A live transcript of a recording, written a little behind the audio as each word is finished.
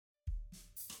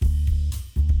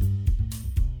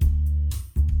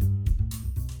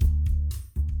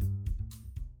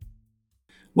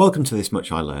Welcome to This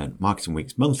Much I Learned, Marketing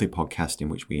Week's monthly podcast in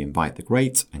which we invite the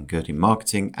great and good in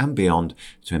marketing and beyond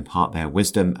to impart their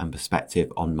wisdom and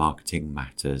perspective on marketing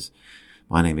matters.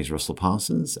 My name is Russell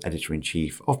Parsons,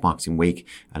 Editor-in-Chief of Marketing Week,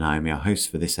 and I am your host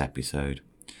for this episode.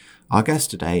 Our guests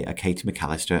today are Katie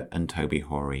McAlister and Toby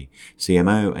Horry,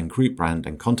 CMO and Group Brand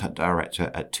and Content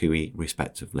Director at TUI,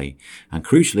 respectively, and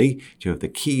crucially, two of the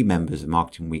key members of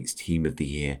Marketing Week's Team of the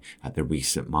Year at the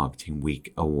recent Marketing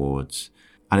Week Awards.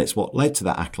 And it's what led to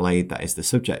that accolade that is the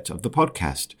subject of the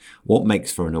podcast. What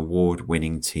makes for an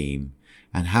award-winning team?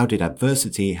 And how did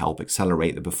adversity help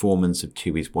accelerate the performance of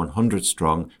TUI's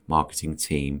 100-strong marketing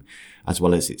team, as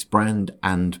well as its brand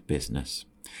and business?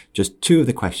 Just two of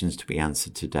the questions to be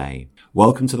answered today.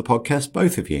 Welcome to the podcast,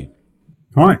 both of you.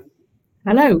 Hi.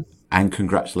 Hello. And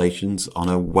congratulations on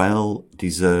a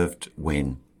well-deserved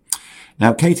win.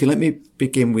 Now, Katie, let me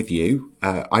begin with you.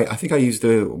 I think I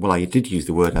did use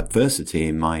the word adversity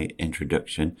in my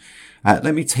introduction.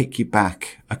 Let me take you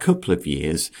back a couple of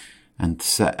years and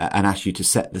ask you to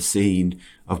set the scene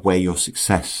of where your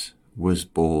success was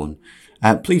born.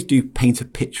 Please do paint a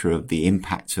picture of the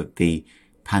impact of the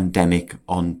pandemic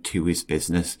on TUI's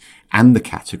business and the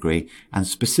category, and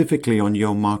specifically on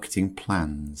your marketing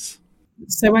plans.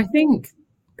 So I think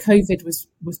COVID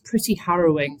was pretty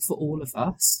harrowing for all of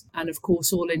us. And of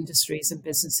course, all industries and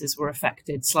businesses were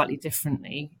affected slightly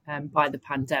differently by the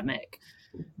pandemic.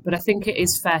 But I think it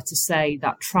is fair to say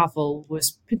that travel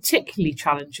was particularly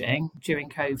challenging during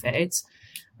COVID.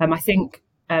 I think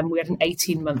we had an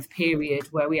 18-month period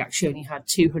where we actually only had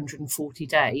 240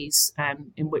 days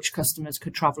in which customers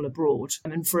could travel abroad.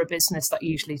 And for a business that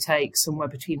usually takes somewhere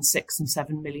between 6 and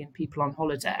 7 million people on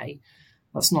holiday,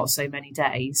 that's not so many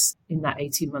days in that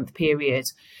 18-month period.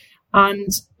 And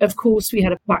of course, we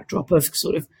had a backdrop of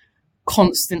sort of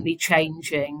constantly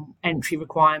changing entry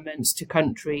requirements to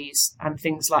countries and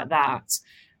things like that.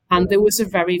 And there was a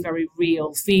very, very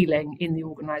real feeling in the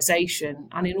organisation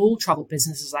and in all travel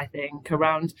businesses, I think,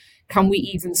 around can we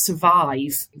even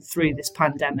survive through this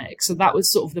pandemic? So that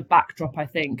was sort of the backdrop, I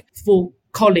think, for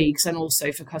colleagues and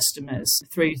also for customers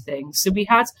through things. So we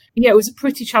had, it was a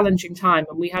pretty challenging time,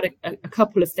 and we had a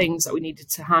couple of things that we needed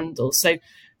to handle. So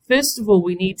first of all,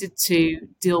 we needed to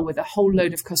deal with a whole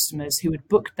load of customers who had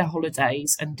booked their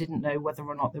holidays and didn't know whether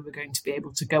or not they were going to be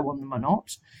able to go on them or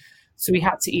not. So we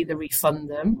had to either refund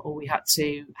them or we had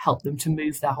to help them to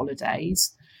move their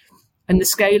holidays. And the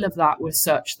scale of that was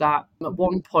such that at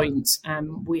one point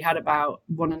we had about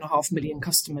 1.5 million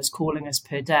customers calling us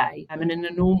per day. And in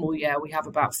a normal year, we have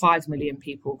about 5 million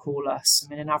people call us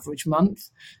in an average month.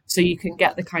 So you can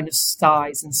get the kind of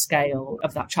size and scale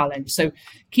of that challenge. So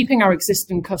keeping our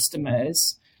existing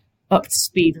customers up to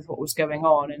speed with what was going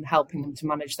on and helping them to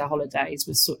manage their holidays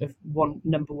was sort of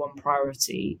number one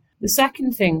priority. The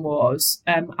second thing was,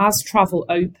 as travel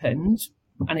opened,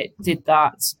 and it did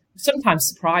that sometimes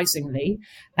surprisingly,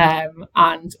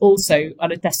 and also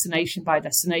on a destination by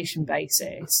destination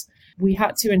basis, we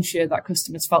had to ensure that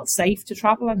customers felt safe to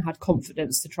travel and had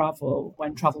confidence to travel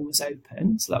when travel was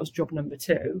open. So that was job number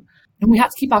two. And we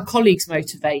had to keep our colleagues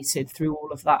motivated through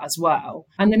all of that as well.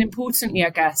 And then importantly, I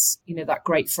guess, that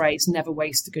great phrase, never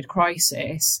waste a good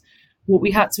crisis. What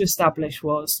we had to establish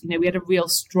was, we had a real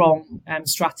strong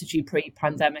strategy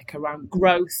pre-pandemic around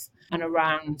growth and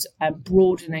around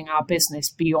broadening our business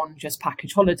beyond just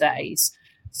package holidays.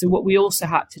 So what we also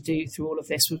had to do through all of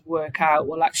this was work out,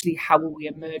 well, actually, how will we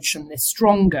emerge from this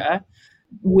stronger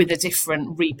with a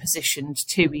different repositioned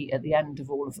TUI at the end of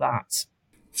all of that?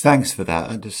 Thanks for that.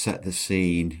 And to set the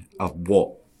scene of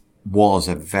what was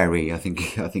a very, I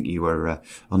think you were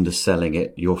underselling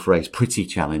it, your phrase, pretty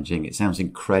challenging. It sounds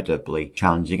incredibly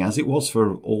challenging, as it was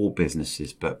for all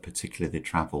businesses, but particularly the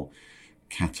travel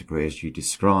category, as you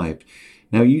described.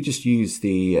 Now, you just used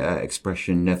the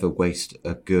expression, never waste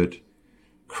a good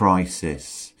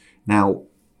crisis. Now,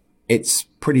 it's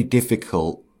pretty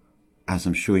difficult, as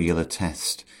I'm sure you'll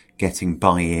attest, getting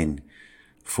buy-in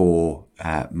for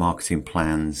marketing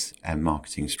plans and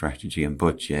marketing strategy and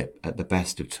budget at the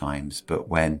best of times. But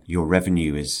when your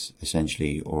revenue is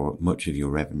essentially, or much of your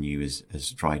revenue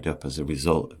has dried up as a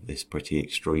result of this pretty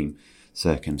extreme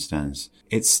circumstance,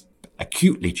 it's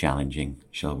acutely challenging,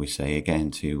 shall we say,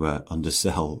 again, to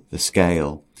undersell the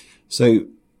scale. So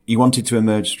you wanted to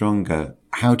emerge stronger.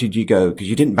 How did you go? Because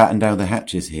you didn't batten down the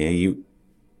hatches here. You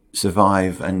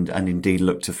survive and indeed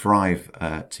look to thrive,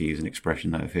 to use an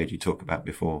expression that I've heard you talk about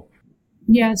before.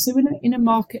 Yeah, so in a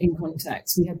marketing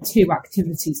context, we had two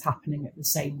activities happening at the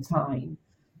same time.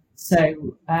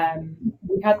 So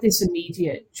we had this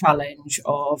immediate challenge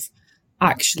of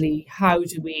actually how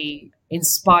do we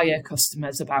inspire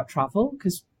customers about travel?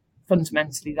 Because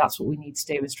fundamentally, that's what we need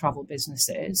to do as travel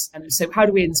businesses. And so how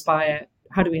do we inspire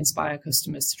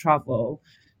customers to travel?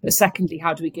 But secondly,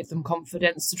 how do we give them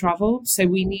confidence to travel? So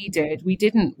we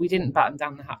didn't batten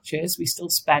down the hatches. We still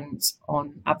spent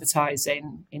on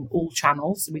advertising in all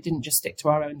channels. So we didn't just stick to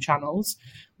our own channels.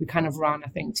 We kind of ran, I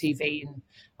think, TV and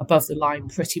above the line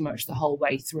pretty much the whole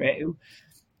way through.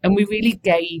 And we really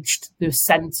gauged the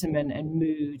sentiment and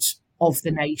mood of the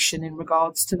nation in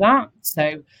regards to that.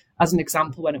 So as an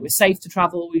example, when it was safe to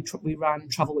travel, we ran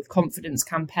travel with confidence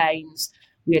campaigns.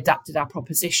 We adapted our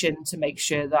proposition to make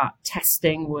sure that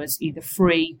testing was either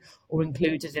free or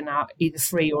included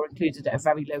at a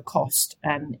very low cost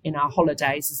in our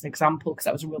holidays, as an example, because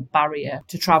that was a real barrier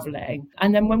to travelling.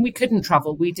 And then when we couldn't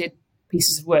travel, we did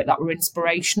pieces of work that were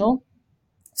inspirational.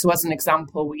 So as an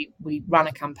example, we ran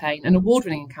a campaign, an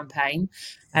award-winning campaign,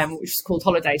 which is called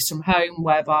Holidays from Home,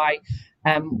 whereby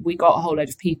we got a whole load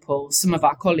of people, some of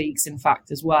our colleagues, in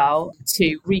fact, as well,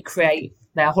 to recreate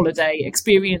their holiday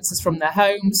experiences from their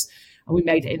homes. And we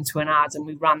made it into an ad and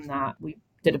we ran that. We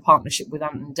did a partnership with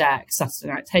Ant and Deck,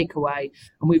 Saturday Night Takeaway,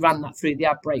 and we ran that through the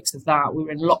ad breaks of that. We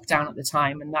were in lockdown at the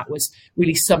time, and that was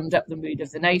really summed up the mood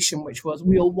of the nation, which was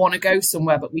we all want to go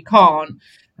somewhere, but we can't.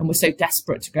 And we're so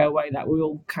desperate to go away that we're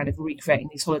all kind of recreating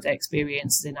these holiday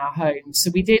experiences in our homes.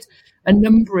 So we did a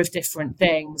number of different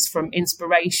things, from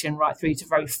inspiration right through to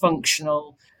very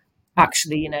functional,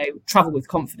 actually, travel with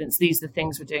confidence. These are the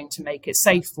things we're doing to make it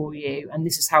safe for you. And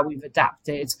this is how we've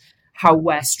adapted how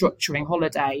we're structuring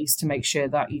holidays to make sure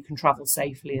that you can travel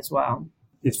safely as well.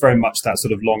 It's very much that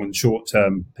sort of long and short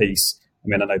term piece. I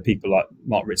mean, I know people like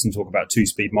Mark Ritson talk about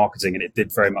two-speed marketing, and it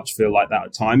did very much feel like that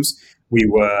at times. We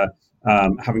were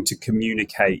having to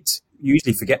communicate. You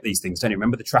usually forget these things, don't you?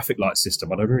 Remember the traffic light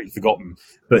system? I'd already forgotten.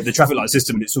 But the traffic light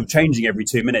system, it's sort of changing every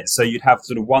 2 minutes. So you'd have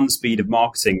sort of one speed of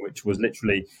marketing, which was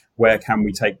literally where can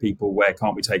we take people, where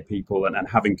can't we take people, and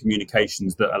having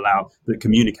communications that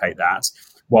communicate that,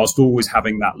 whilst always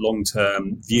having that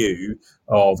long-term view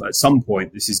of at some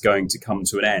point this is going to come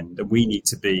to an end and we need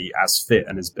to be as fit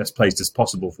and as best placed as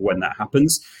possible for when that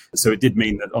happens. So it did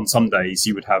mean that on some days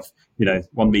you would have,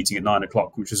 one meeting at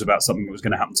 9:00, which was about something that was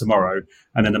going to happen tomorrow,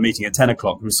 and then a meeting at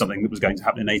 10:00 was something that was going to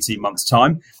happen in 18 months'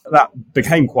 time. That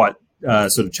became quite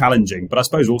sort of challenging, but I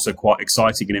suppose also quite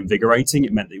exciting and invigorating.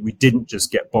 It meant that we didn't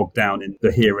just get bogged down in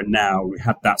the here and now. We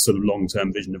had that sort of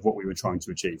long-term vision of what we were trying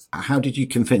to achieve. How did you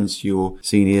convince your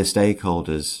senior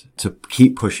stakeholders to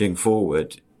keep pushing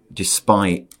forward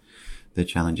despite the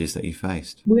challenges that you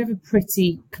faced? We have a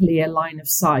pretty clear line of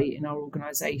sight in our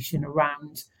organisation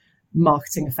around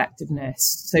marketing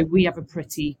effectiveness. So we have a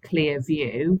pretty clear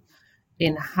view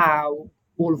in how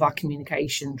all of our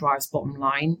communication drives bottom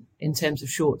line in terms of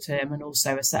short term, and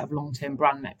also a set of long term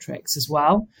brand metrics as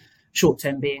well. Short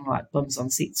term being like bums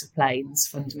on seats of planes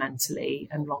fundamentally,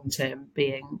 and long term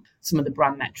being some of the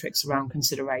brand metrics around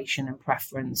consideration and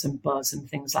preference and buzz and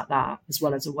things like that, as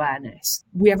well as awareness.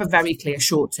 We have a very clear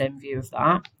short term view of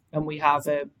that, and we have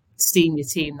a senior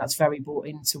team that's very bought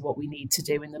into what we need to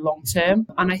do in the long term.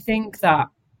 And I think that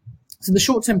so the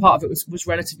short-term part of it was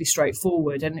relatively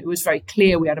straightforward, and it was very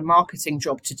clear we had a marketing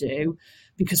job to do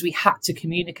because we had to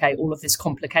communicate all of this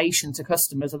complication to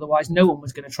customers. Otherwise, no one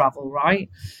was going to travel, right?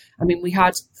 I mean, we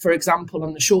had, for example,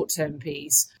 on the short-term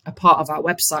piece, a part of our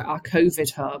website, our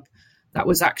COVID hub, that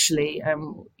was actually,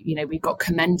 we got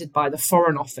commended by the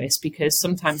Foreign Office because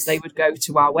sometimes they would go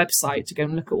to our website to go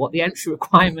and look at what the entry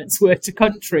requirements were to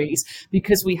countries,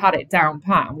 because we had it down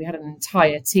pat and we had an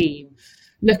entire team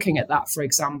looking at that, for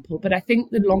example. But I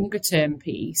think the longer term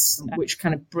piece, which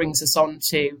kind of brings us on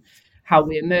to how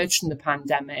we emerged from the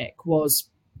pandemic, was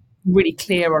really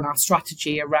clear on our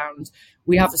strategy around,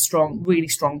 we have a really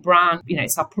strong brand.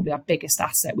 It's probably our biggest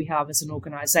asset we have as an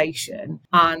organisation.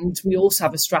 And we also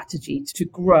have a strategy to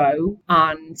grow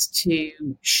and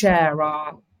to share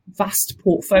our vast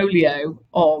portfolio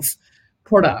of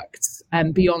products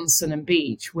beyond sun and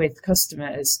beach with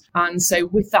customers. And so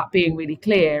with that being really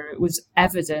clear, it was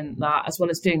evident that as well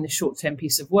as doing the short-term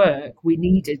piece of work, we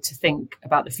needed to think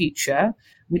about the future.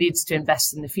 We needed to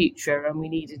invest in the future, and we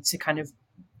needed to kind of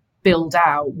build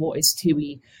out what is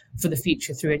TUI for the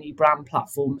future through a new brand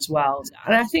platform as well.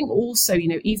 And I think also,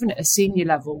 even at a senior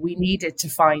level, we needed to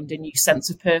find a new sense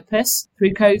of purpose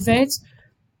through COVID.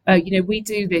 We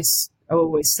do this, I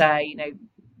always say,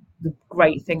 the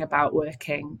great thing about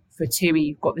working for TUI,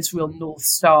 you've got this real North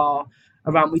Star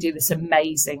around, we do this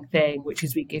amazing thing, which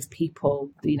is we give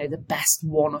people, the best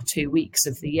 1 or 2 weeks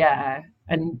of the year.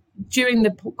 And during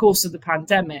the course of the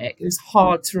pandemic, it was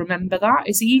hard to remember that.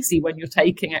 It's easy when you're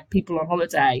taking people on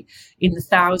holiday in the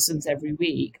thousands every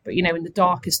week. But, in the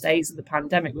darkest days of the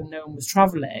pandemic when no one was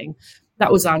traveling,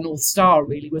 that was our North Star,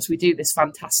 really, was we do this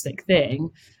fantastic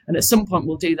thing. And at some point,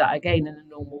 we'll do that again in a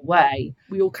normal way.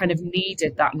 We all kind of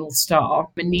needed that North Star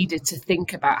and needed to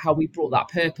think about how we brought that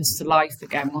purpose to life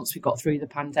again once we got through the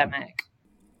pandemic.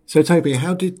 So, Toby,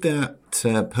 how did that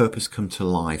purpose come to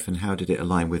life and how did it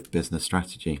align with business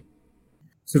strategy?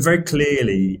 So very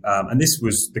clearly, and this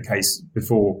was the case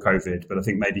before COVID, but I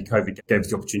think maybe COVID gave us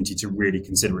the opportunity to really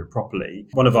consider it properly.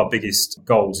 One of our biggest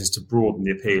goals is to broaden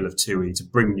the appeal of TUI, to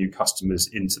bring new customers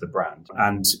into the brand.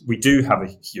 And we do have a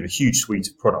huge suite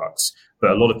of products,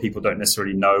 but a lot of people don't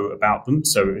necessarily know about them.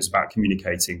 So it was about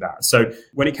communicating that. So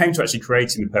when it came to actually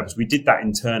creating the purpose, we did that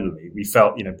internally. We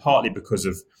felt, partly because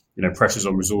of pressures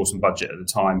on resource and budget at the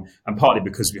time, and partly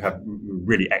because we had a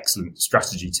really excellent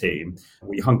strategy team,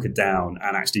 we hunkered down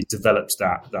and actually developed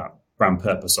that brand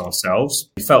purpose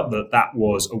ourselves. We felt that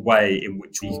was a way in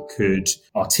which we could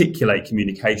articulate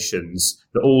communications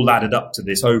that all added up to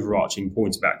this overarching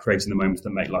point about creating the moments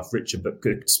that make life richer, but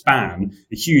could span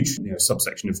a huge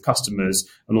subsection of customers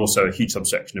and also a huge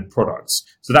subsection of products.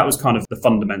 So that was kind of the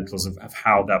fundamentals of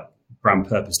how that brand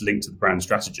purpose linked to the brand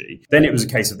strategy. Then it was a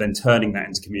case of then turning that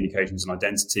into communications and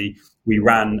identity. We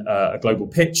ran a global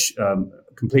pitch,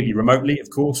 completely remotely, of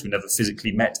course. We never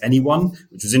physically met anyone,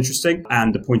 which was interesting,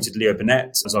 and appointed Leo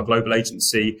Burnett as our global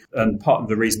agency. And part of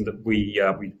the reason that we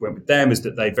went with them is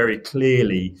that they very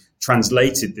clearly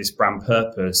translated this brand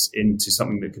purpose into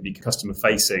something that could be customer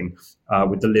facing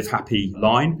with the Live Happy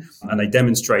line. And they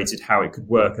demonstrated how it could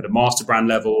work at a master brand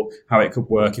level, how it could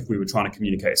work if we were trying to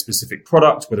communicate a specific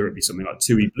product, whether it be something like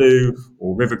TUI Blue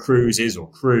or River Cruises or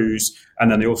Cruise.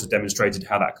 And then they also demonstrated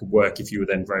how that could work if you were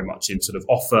then very much in sort of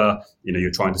offer, you're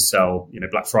trying to sell,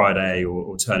 Black Friday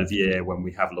or turn of year when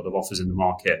we have a lot of offers in the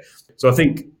market. So I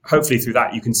think hopefully through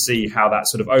that, you can see how that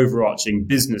sort of overarching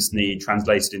business need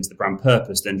translated into the brand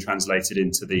purpose, then translated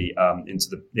into the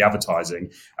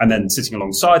advertising. And then sitting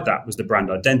alongside that was the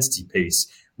brand identity piece,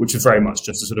 which was very much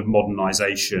just a sort of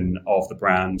modernization of the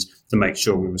brand to make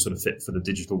sure we were sort of fit for the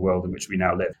digital world in which we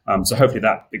now live. So hopefully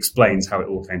that explains how it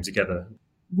all came together.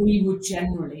 We would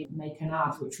generally make an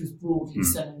ad which was broadly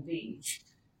sun and beach.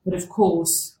 But of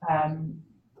course,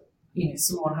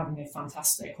 someone having a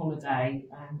fantastic holiday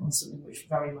on something which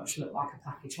very much looked like a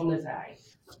package holiday.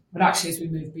 But actually, as we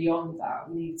move beyond that,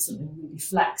 we need something really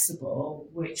flexible,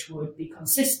 which would be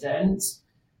consistent.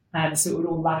 So it would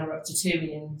all ladder up to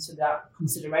TUI into that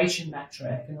consideration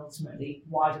metric and ultimately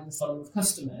widen the funnel of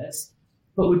customers,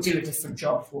 but would do a different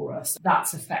job for us.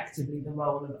 That's effectively the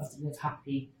role of the Live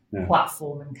Happy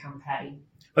platform and campaign.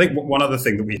 I think one other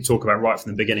thing that we talk about right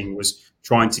from the beginning was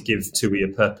trying to give TUI a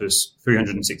purpose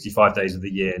 365 days of the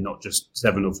year, not just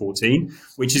 7 or 14,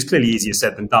 which is clearly easier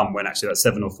said than done when actually that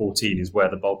 7 or 14 is where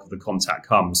the bulk of the contact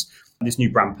comes. And this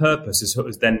new brand purpose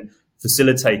has then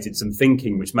facilitated some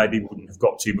thinking which maybe we wouldn't have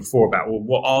got to before about, well,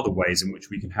 what are the ways in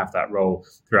which we can have that role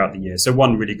throughout the year? So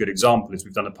one really good example is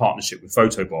we've done a partnership with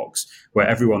Photobox, where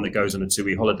everyone that goes on a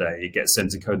TUI holiday gets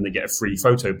sent a code and they get a free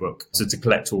photo book. So to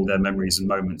collect all their memories and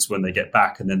moments when they get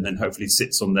back, and then hopefully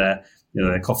sits on their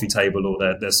coffee table or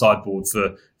their sideboard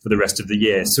for the rest of the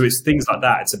year. So it's things like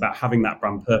that. It's about having that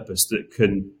brand purpose that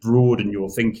can broaden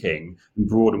your thinking and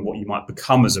broaden what you might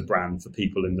become as a brand for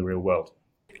people in the real world.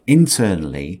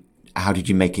 Internally, how did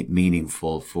you make it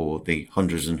meaningful for the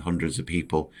hundreds and hundreds of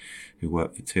people who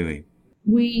work for TUI?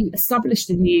 We established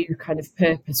a new kind of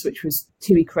purpose, which was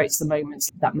TUI creates the moments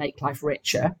that make life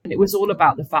richer. And it was all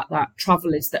about the fact that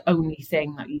travel is the only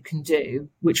thing that you can do,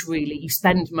 which really you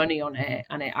spend money on it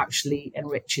and it actually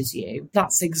enriches you.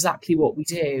 That's exactly what we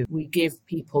do. We give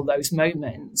people those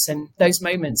moments, and those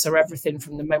moments are everything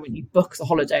from the moment you book the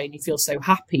holiday and you feel so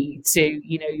happy to,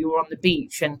 you're on the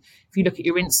beach. And if you look at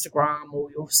your Instagram or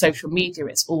your social media,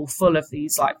 it's all full of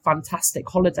these like fantastic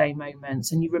holiday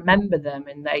moments, and you remember them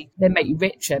and they make you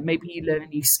richer. Maybe you learn a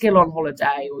new skill on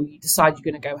holiday, or you decide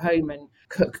you're going to go home and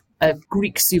cook a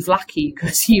Greek souvlaki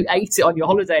because you ate it on your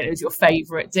holiday and it was your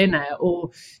favourite dinner.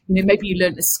 Or, maybe you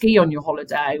learned to ski on your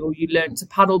holiday, or you learned to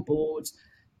paddleboard.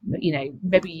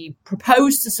 Maybe you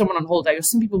propose to someone on holiday, or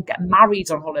some people get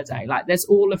married on holiday. Like there's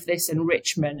all of this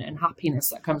enrichment and happiness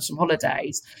that comes from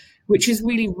holidays, which is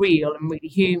really real and really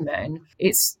human.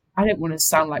 I don't want to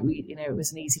sound like it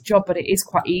was an easy job, but it is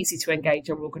quite easy to engage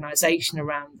our organisation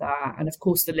around that. And of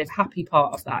course, the Live Happy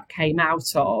part of that came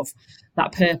out of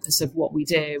that purpose of what we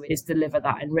do is deliver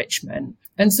that enrichment.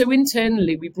 And so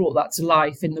internally, we brought that to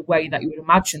life in the way that you would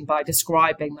imagine by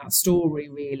describing that story,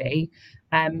 really.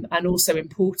 And also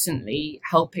importantly,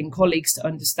 helping colleagues to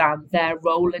understand their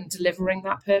role in delivering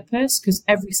that purpose, because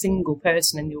every single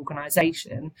person in the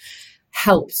organisation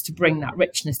helps to bring that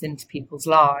richness into people's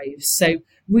lives. So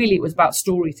really it was about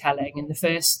storytelling in the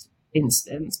first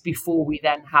instance before we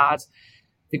then had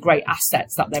the great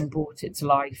assets that then brought it to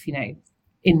life,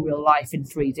 in real life in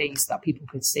 3D so that people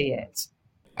could see it.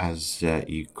 As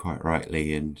you quite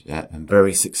rightly and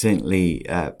very succinctly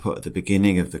put at the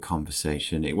beginning of the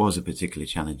conversation, it was a particularly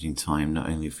challenging time, not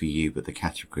only for you, but the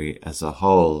category as a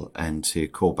whole. And to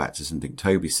call back to something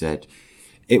Toby said,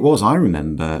 I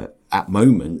remember at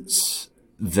moments,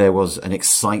 there was an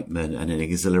excitement and an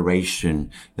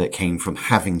exhilaration that came from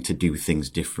having to do things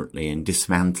differently and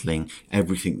dismantling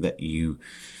everything that you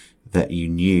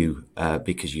knew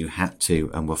because you had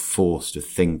to and were forced to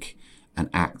think and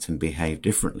act and behave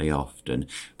differently often.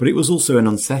 But it was also an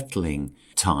unsettling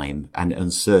time, and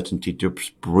uncertainty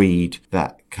does breed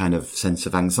that kind of sense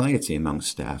of anxiety among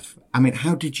staff. I mean,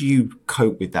 how did you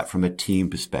cope with that from a team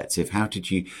perspective? How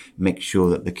did you make sure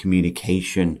that the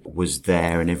communication was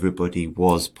there and everybody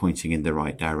was pointing in the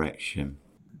right direction?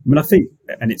 I mean, I think,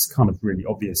 and it's kind of really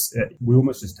obvious, we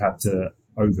almost just had to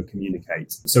over-communicate.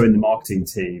 So in the marketing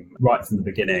team, right from the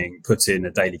beginning, put in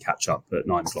a daily catch-up at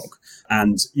 9:00.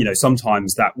 And,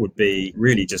 sometimes that would be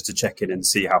really just to check in and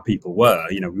see how people were.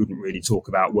 We wouldn't really talk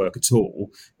about work at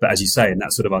all. But as you say, in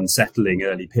that sort of unsettling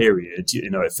early period,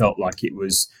 it felt like it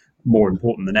was more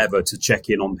important than ever to check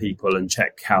in on people and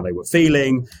check how they were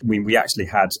feeling. I mean, we actually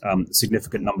had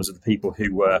significant numbers of the people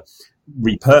who were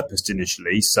repurposed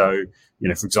initially. So,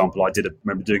 for example, I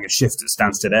remember doing a shift at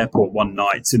Stansted Airport one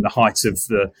night in the height of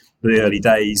the early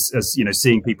days, as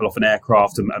seeing people off an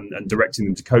aircraft and directing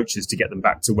them to coaches to get them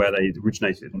back to where they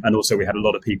originated. And also we had a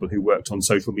lot of people who worked on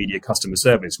social media customer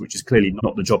service, which is clearly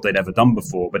not the job they'd ever done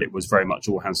before, but it was very much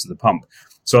all hands to the pump.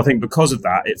 So I think because of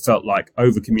that, it felt like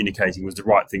over communicating was the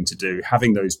right thing to do,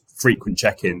 having those frequent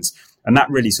check-ins. And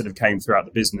that really sort of came throughout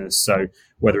the business. So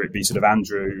whether it be sort of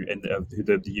Andrew,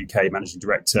 the UK managing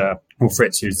director, or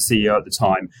Fritz, who's the CEO at the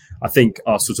time, I think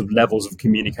our sort of levels of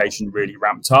communication really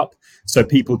ramped up. So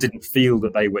people didn't feel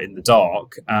that they were in the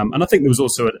dark. And I think there was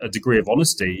also a degree of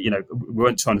honesty. We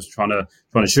weren't trying to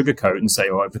sugarcoat and say,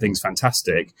 oh, everything's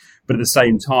fantastic. But at the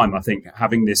same time, I think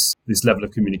having this level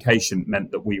of communication meant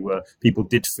that people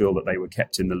did feel that they were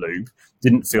kept in the loop,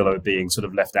 didn't feel they were being sort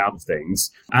of left out of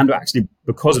things. And actually,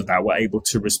 because of that, were able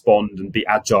to respond and be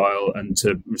agile and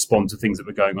to respond to things that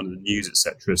were going on in the news,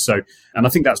 etc. So, and I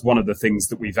think that's one of the things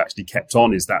that we've actually kept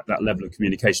on is that level of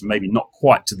communication, maybe not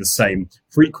quite to the same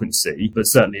frequency, but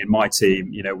certainly in my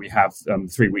team, we have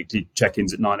 3 weekly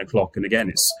check-ins at 9:00. And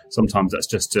again, sometimes that's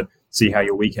just to see how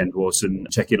your weekend was and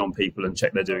check in on people and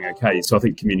check they're doing okay. So I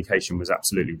think communication was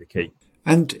absolutely the key.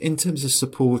 And in terms of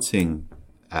supporting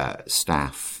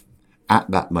staff at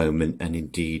that moment, and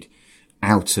indeed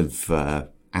out of the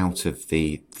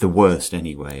worst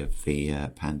anyway of the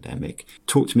pandemic,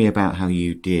 talk to me about how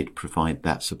you did provide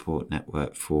that support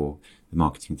network for the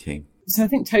marketing team. So I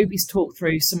think Toby's talked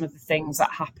through some of the things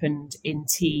that happened in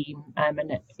team and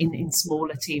in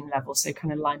smaller team level, so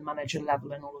kind of line manager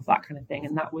level and all of that kind of thing.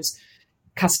 And that was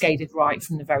cascaded right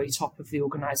from the very top of the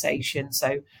organisation.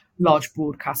 So large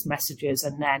broadcast messages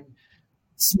and then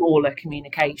smaller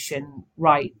communication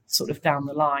right sort of down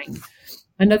the line.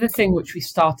 Another thing which we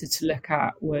started to look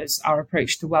at was our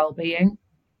approach to well-being.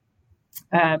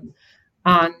 I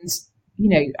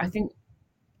think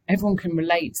everyone can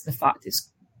relate to the fact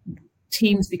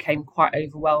teams became quite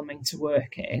overwhelming to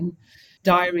work in.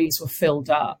 Diaries were filled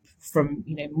up from,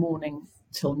 morning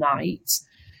till night.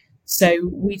 So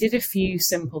we did a few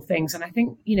simple things. And I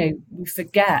think, we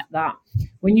forget that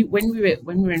when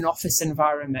we're in an office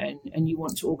environment and you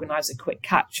want to organise a quick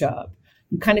catch up,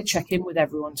 you kind of check in with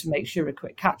everyone to make sure a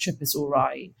quick catch up is all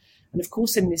right. And of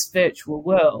course, in this virtual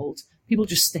world, people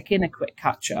just stick in a quick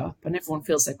catch up and everyone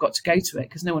feels they've got to go to it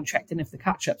because no one checked in if the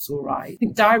catch up's all right. I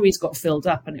think diaries got filled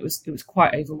up and it was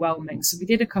quite overwhelming. So we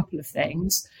did a couple of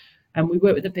things, and we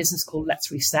worked with a business called Let's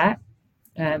Reset,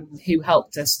 who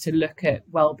helped us to look at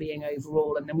well-being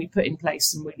overall. And then we put in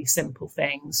place some really simple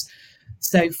things.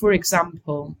 So, for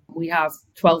example, we have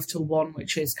 12 till 1,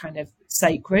 which is kind of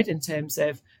sacred in terms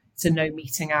of it's a no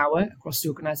meeting hour across the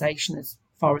organisation as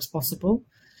far as possible.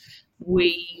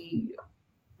 We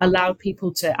encourage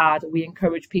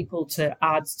people to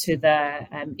add to their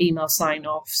email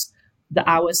sign-offs the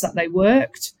hours that they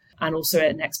worked, and also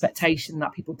an expectation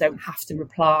that people don't have to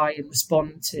reply and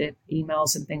respond to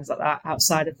emails and things like that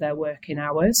outside of their working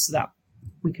hours, so that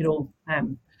we could all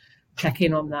check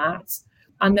in on that.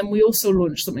 And then we also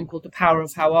launched something called The Power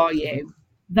of How Are You?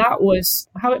 That was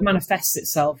how it manifests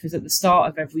itself is at the start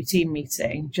of every team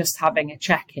meeting, just having a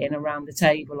check-in around the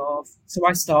table of, so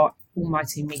I start all my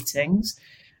team meetings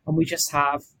and we just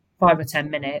have 5 or 10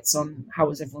 minutes on how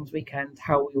was everyone's weekend,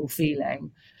 how are we all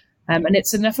feeling? And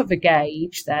it's enough of a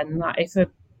gauge then that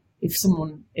if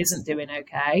someone isn't doing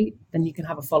okay, then you can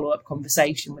have a follow-up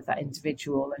conversation with that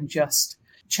individual and just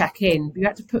check in. But you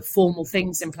had to put formal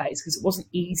things in place because it wasn't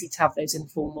easy to have those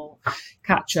informal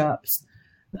catch-ups.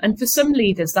 And for some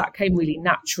leaders, that came really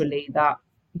naturally, that,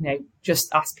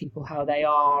 just ask people how they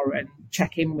are and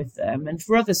check in with them. And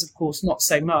for others, of course, not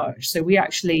so much. So we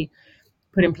actually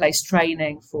put in place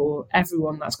training for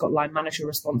everyone that's got line manager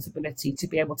responsibility to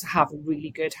be able to have a really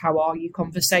good how are you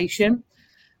conversation,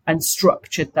 and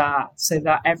structured that so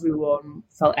that everyone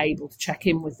felt able to check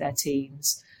in with their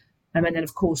teams. And then,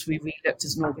 of course, we really looked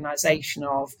as an organisation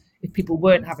of, if people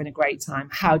weren't having a great time,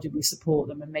 how did we support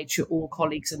them, and made sure all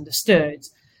colleagues understood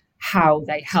how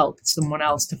they helped someone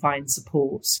else to find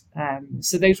support.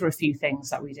 So those were a few things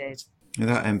that we did.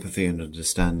 That empathy and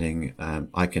understanding,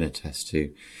 I can attest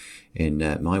to in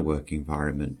my work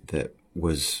environment.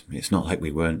 It's not like we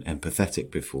weren't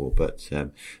empathetic before, but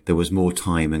there was more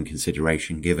time and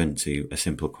consideration given to a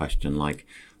simple question like,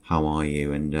 how are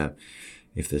you? And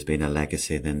if there's been a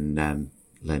legacy, then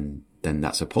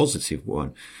that's a positive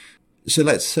one. So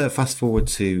let's fast forward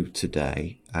to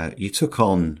today. You took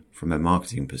on, from a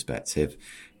marketing perspective,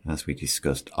 as we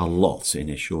discussed, a lot in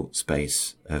a short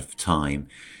space of time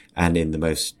and in the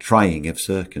most trying of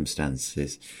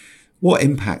circumstances. What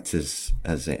impact has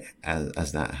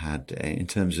that had in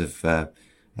terms of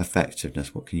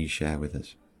effectiveness? What can you share with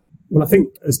us? Well, I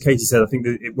think, as Katie said, I think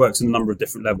that it works on a number of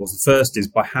different levels. The first is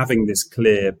by having this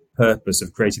clear purpose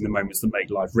of creating the moments that make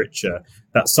life richer.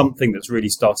 That's something that's really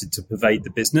started to pervade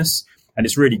the business. And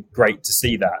it's really great to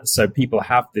see that. So people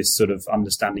have this sort of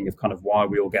understanding of kind of why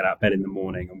we all get out of bed in the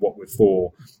morning and what we're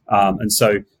for. And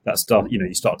so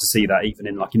you start to see that even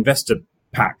in like investor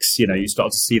packs, you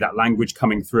start to see that language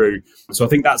coming through. So I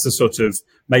think that's a sort of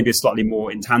maybe a slightly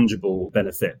more intangible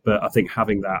benefit, but I think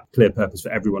having that clear purpose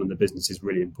for everyone in the business is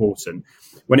really important.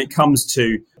 When it comes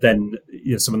to then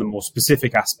some of the more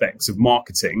specific aspects of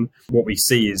marketing, what we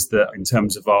see is that in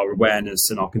terms of our awareness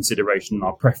and our consideration and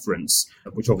our preference,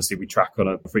 which obviously we track on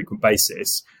a frequent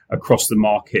basis across the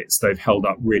markets, they've held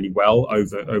up really well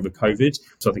over COVID.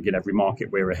 So I think in every market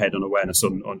we're ahead on awareness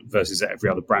on versus every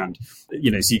other brand. So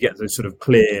you get those sort of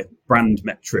clear brand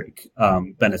metric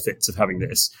benefits of having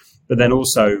this. But then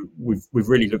also we've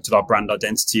really looked at our brand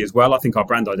identity as well. I think our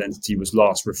brand identity was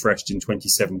last refreshed in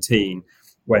 2017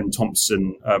 when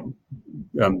Thompson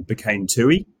became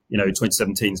TUI.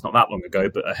 2017 is not that long ago,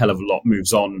 but a hell of a lot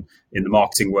moves on in the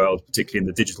marketing world, particularly in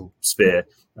the digital sphere,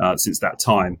 since that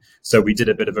time. So we did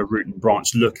a bit of a root and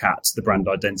branch look at the brand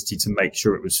identity to make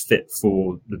sure it was fit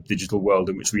for the digital world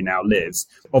in which we now live.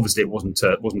 Obviously, it wasn't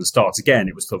a start again.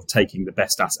 It was sort of taking the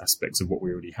best aspects of what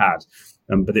we already had.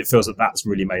 But it feels that that's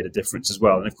really made a difference as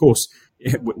well. And of course,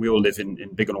 we all live in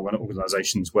big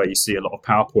organizations where you see a lot of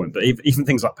PowerPoint, but even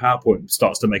things like PowerPoint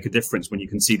starts to make a difference when you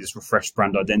can see this refreshed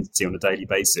brand identity on a daily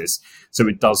basis. So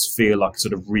it does feel like a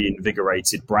sort of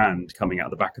reinvigorated brand coming out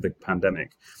of the back of the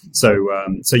pandemic. So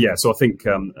I think,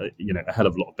 a hell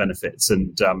of a lot of benefits,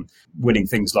 and winning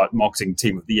things like Marketing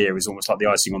Team of the Year is almost like the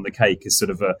icing on the cake. Is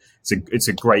sort of it's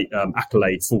a great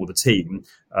accolade for the team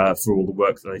for all the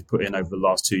work that they've put in over the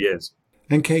last 2 years.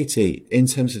 And Katie, in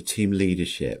terms of team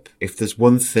leadership, if there's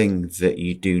one thing that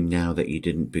you do now that you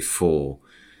didn't before,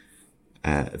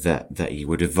 that you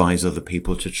would advise other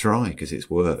people to try because it's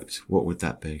worked, what would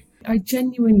that be? I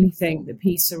genuinely think the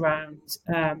piece around,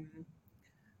 I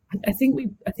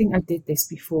think I did this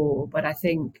before, but I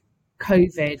think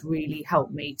COVID really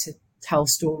helped me to tell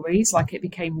stories. Like, it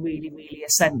became really, really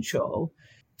essential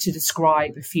to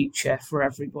describe a future for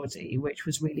everybody, which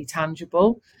was really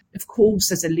tangible. Of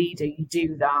course, as a leader, you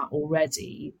do that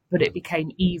already, but it became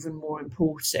even more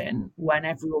important when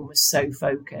everyone was so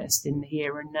focused in the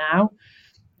here and now.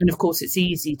 And of course, it's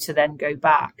easy to then go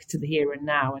back to the here and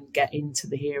now and get into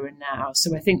the here and now.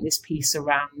 So I think this piece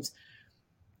around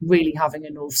really having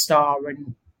a North Star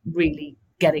and really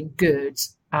getting good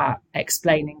at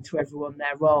explaining to everyone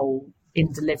their role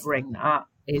in delivering that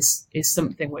is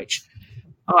something which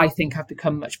I think I've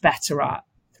become much better at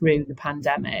through the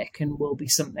pandemic, and will be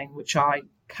something which I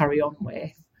carry on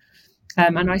with.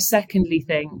 And I secondly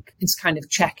think this kind of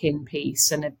check-in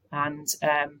piece and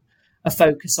a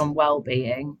focus on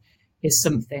well-being is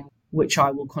something which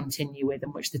I will continue with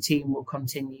and which the team will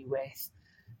continue with,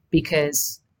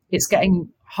 because it's getting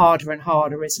harder and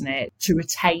harder, isn't it, to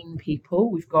retain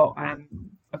people. We've got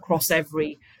across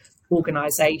every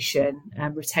organisation,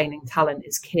 retaining talent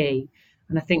is key.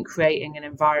 And I think creating an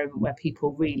environment where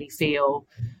people really feel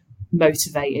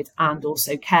motivated and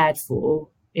also cared for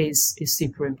is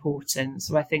super important.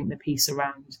 So I think the piece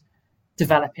around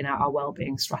developing out our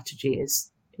wellbeing strategy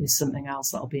is something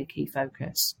else that'll be a key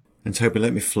focus. And Toby,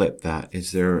 let me flip that.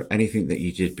 Is there anything that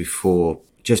you did before,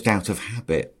 just out of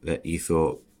habit, that you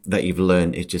thought that you've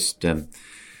learned is just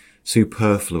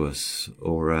superfluous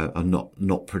or are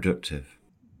not productive?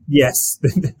 Yes,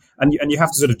 and you have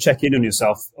to sort of check in on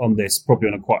yourself on this probably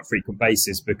on a quite frequent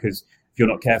basis, because if you're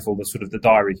not careful, the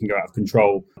diary can go out of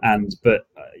control. But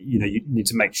you need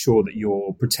to make sure that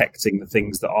you're protecting the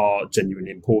things that are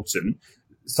genuinely important.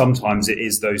 Sometimes it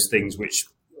is those things which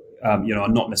are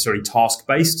not necessarily task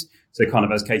based. So kind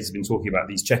of as Kate has been talking about,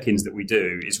 these check-ins that we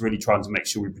do is really trying to make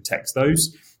sure we protect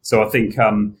those. So I think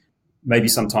maybe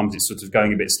sometimes it's sort of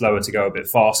going a bit slower to go a bit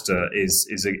faster is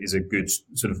a good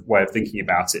sort of way of thinking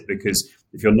about it, because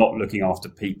if you're not looking after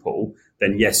people,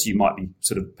 then yes, you might be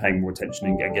sort of paying more attention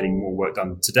and getting more work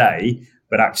done today.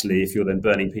 But actually, if you're then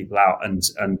burning people out and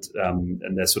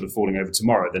they're sort of falling over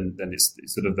tomorrow, then it's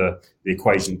sort of the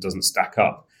equation doesn't stack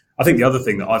up. I think the other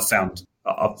thing that I've found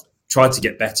I've tried to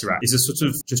get better at is a sort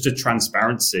of just a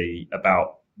transparency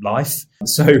about life.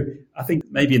 So I think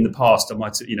maybe in the past I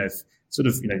might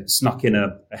snuck in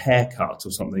a haircut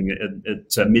or something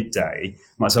at midday.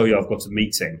 I might say, I've got a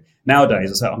meeting.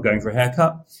 Nowadays I say I'm going for a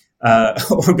haircut,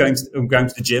 or I'm going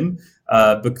to the gym,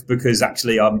 because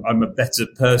actually I'm a better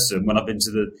person when I've been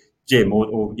to the gym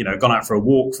or gone out for a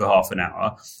walk for half an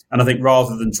hour. And I think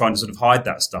rather than trying to sort of hide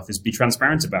that stuff, is be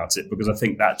transparent about it, because I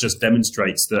think that just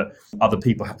demonstrates that other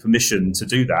people have permission to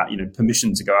do that,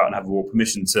 permission to go out and have a walk,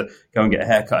 permission to go and get a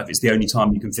haircut if it's the only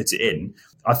time you can fit it in.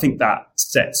 I think that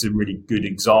sets a really good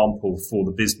example for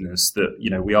the business that,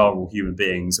 we are all human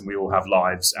beings and we all have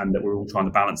lives, and that we're all trying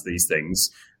to balance these things.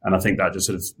 And I think that just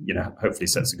sort of, hopefully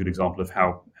sets a good example of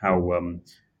how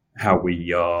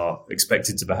we are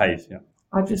expected to behave. Yeah.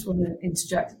 I just want to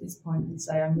interject at this point and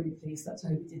say I'm really pleased that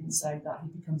Toby didn't say that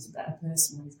he becomes a better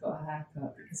person when he's got a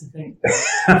haircut, because I think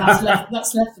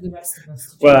that's left for the rest of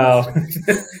us. Well,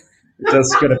 it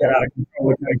does get a bit out of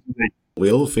control occasionally. We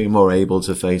all feel more able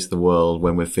to face the world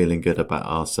when we're feeling good about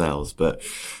ourselves. But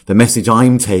the message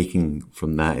I'm taking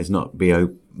from that is not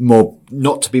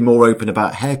to be more open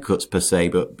about haircuts per se,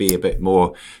 but be a bit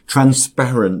more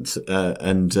transparent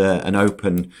and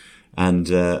open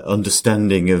and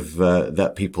understanding of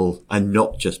that people are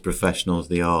not just professionals.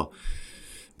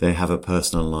 They have a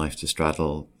personal life to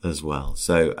straddle as well.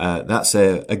 So that's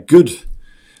a good,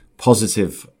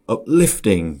 positive,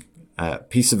 uplifting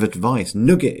piece of advice,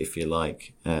 nugget, if you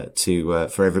like,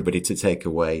 for everybody to take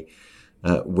away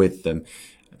with them.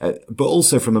 But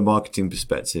also from a marketing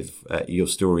perspective, your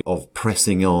story of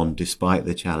pressing on despite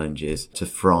the challenges to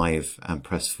thrive and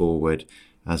press forward,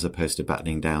 as opposed to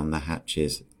battening down the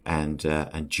hatches and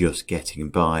just getting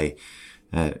by,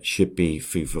 should be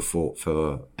food for thought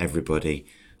for everybody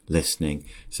listening.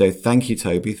 So thank you,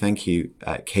 Toby. Thank you,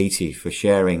 Katie, for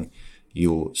sharing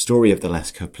your story of the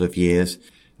last couple of years.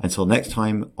 Until next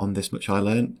time on This Much I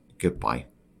Learned, goodbye.